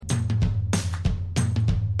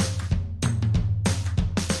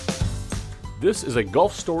This is a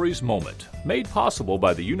Gulf Stories moment, made possible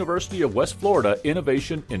by the University of West Florida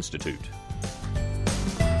Innovation Institute.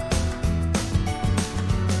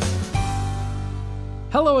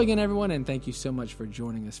 Hello again, everyone, and thank you so much for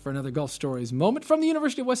joining us for another Gulf Stories moment from the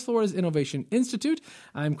University of West Florida's Innovation Institute.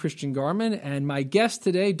 I'm Christian Garman, and my guest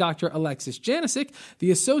today, Dr. Alexis Janicic,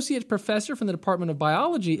 the Associate Professor from the Department of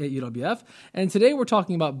Biology at UWF. And today we're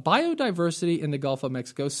talking about biodiversity in the Gulf of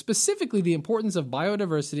Mexico, specifically the importance of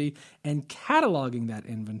biodiversity and cataloging that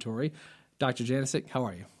inventory. Dr. Janicic, how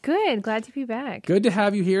are you? Good. Glad to be back. Good to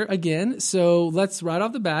have you here again. So let's right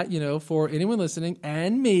off the bat, for anyone listening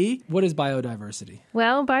and me, what is biodiversity?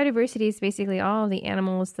 Well, biodiversity is basically all the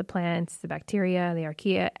animals, the plants, the bacteria, the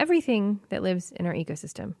archaea, everything that lives in our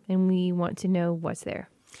ecosystem. And we want to know what's there.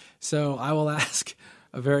 So I will ask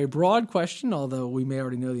a very broad question, although we may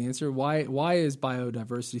already know the answer. Why is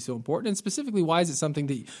biodiversity so important? And specifically, why is it something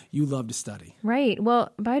that you love to study? Right.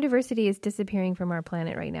 Well, biodiversity is disappearing from our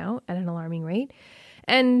planet right now at an alarming rate.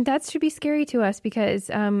 And that should be scary to us because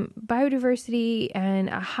biodiversity and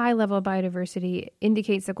a high level of biodiversity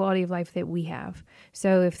indicates the quality of life that we have.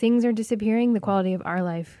 So if things are disappearing, the quality of our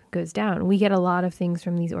life goes down. We get a lot of things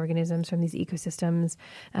from these organisms, from these ecosystems,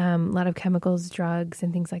 a lot of chemicals, drugs,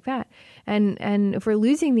 and things like that. And if we're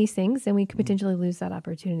losing these things, then we could potentially lose that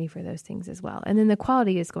opportunity for those things as well. And then the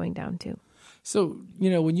quality is going down too. So,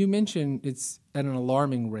 when you mention it's at an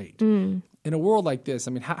alarming rate, in a world like this,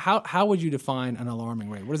 I mean, how would you define an alarming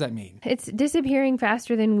rate? What does that mean? It's disappearing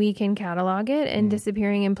faster than we can catalog it and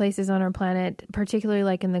disappearing in places on our planet, particularly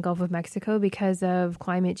like in the Gulf of Mexico, because of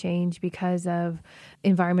climate change, because of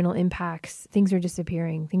environmental impacts. Things are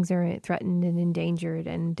disappearing. Things are threatened and endangered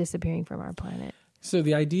and disappearing from our planet. So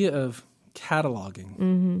the idea of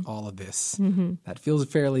cataloging all of this, that feels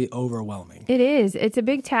fairly overwhelming. It is. It's a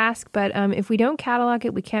big task, but if we don't catalog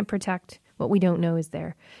it, we can't protect what we don't know is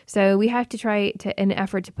there. So we have to try an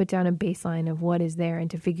effort to put down a baseline of what is there and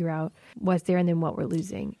to figure out what's there and then what we're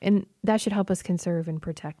losing. And that should help us conserve and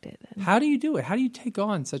protect it. How do you do it? How do you take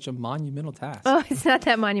on such a monumental task? Oh, it's not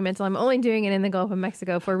that monumental. I'm only doing it in the Gulf of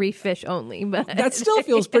Mexico for reef fish only. But that still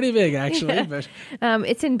feels pretty big, actually. Yeah. But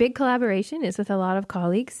it's in big collaboration. It's with a lot of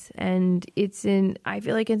colleagues. And I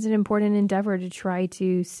feel like it's an important endeavor to try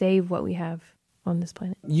to save what we have on this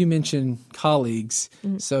planet. You mentioned colleagues,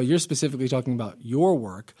 so you're specifically talking about your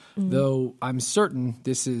work, though I'm certain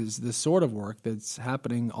this is the sort of work that's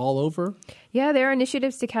happening all over. Yeah, there are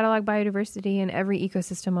initiatives to catalog biodiversity in every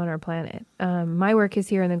ecosystem on our planet. My work is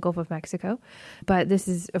here in the Gulf of Mexico, but this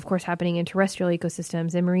is, of course, happening in terrestrial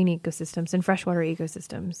ecosystems and marine ecosystems and freshwater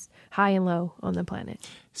ecosystems, high and low on the planet.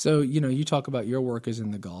 So, you talk about your work is in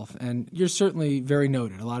the Gulf, and you're certainly very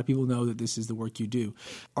noted. A lot of people know that this is the work you do.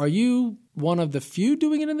 Are you one of the few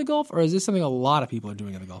doing it in the Gulf, or is this something a lot of people are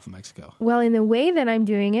doing in the Gulf of Mexico? Well, in the way that I'm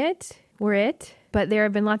doing it, we're it. But there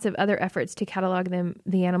have been lots of other efforts to catalog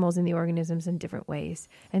the animals and the organisms in different ways.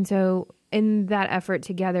 And so in that effort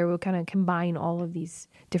together, we'll kind of combine all of these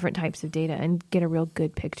different types of data and get a real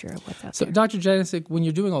good picture of what's out there. So, Dr. Janicic, when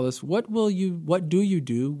you're doing all this, what do you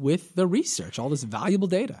do with the research, all this valuable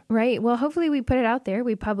data? Right. Well, hopefully we put it out there.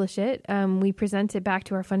 We publish it. We present it back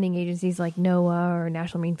to our funding agencies like NOAA or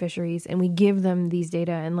National Marine Fisheries, and we give them these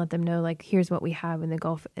data and let them know, like, here's what we have in the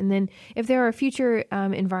Gulf. And then if there are future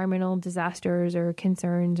environmental disasters or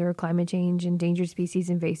concerns or climate change, endangered species,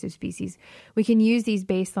 invasive species, we can use these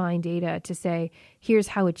baseline data to say, here's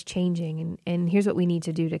how it's changing and here's what we need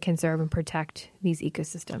to do to conserve and protect these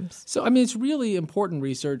ecosystems. So, it's really important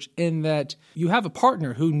research in that you have a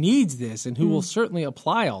partner who needs this and who will certainly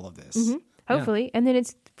apply all of this. Hopefully. Yeah. And then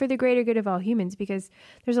it's for the greater good of all humans because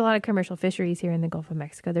there's a lot of commercial fisheries here in the Gulf of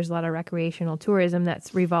Mexico. There's a lot of recreational tourism that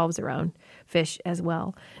revolves around fish as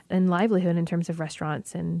well, and livelihood in terms of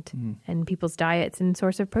restaurants and people's diets and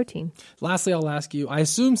source of protein. Lastly, I'll ask you, I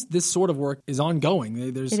assume this sort of work is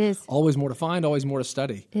ongoing. There's always more to find, always more to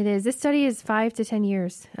study. It is. This study is 5 to 10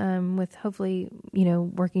 years with hopefully,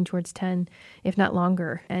 working towards 10, if not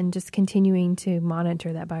longer, and just continuing to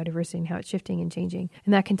monitor that biodiversity and how it's shifting and changing.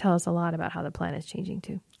 And that can tell us a lot about how the planet is changing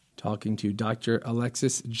too. Talking to Dr.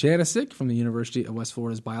 Alexis Janicic from the University of West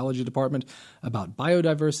Florida's Biology Department about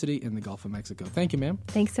biodiversity in the Gulf of Mexico. Thank you, ma'am.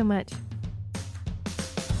 Thanks so much.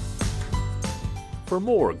 For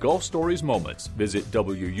more Gulf Stories moments, visit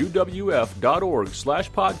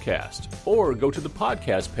wuwf.org/podcast or go to the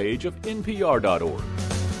podcast page of npr.org.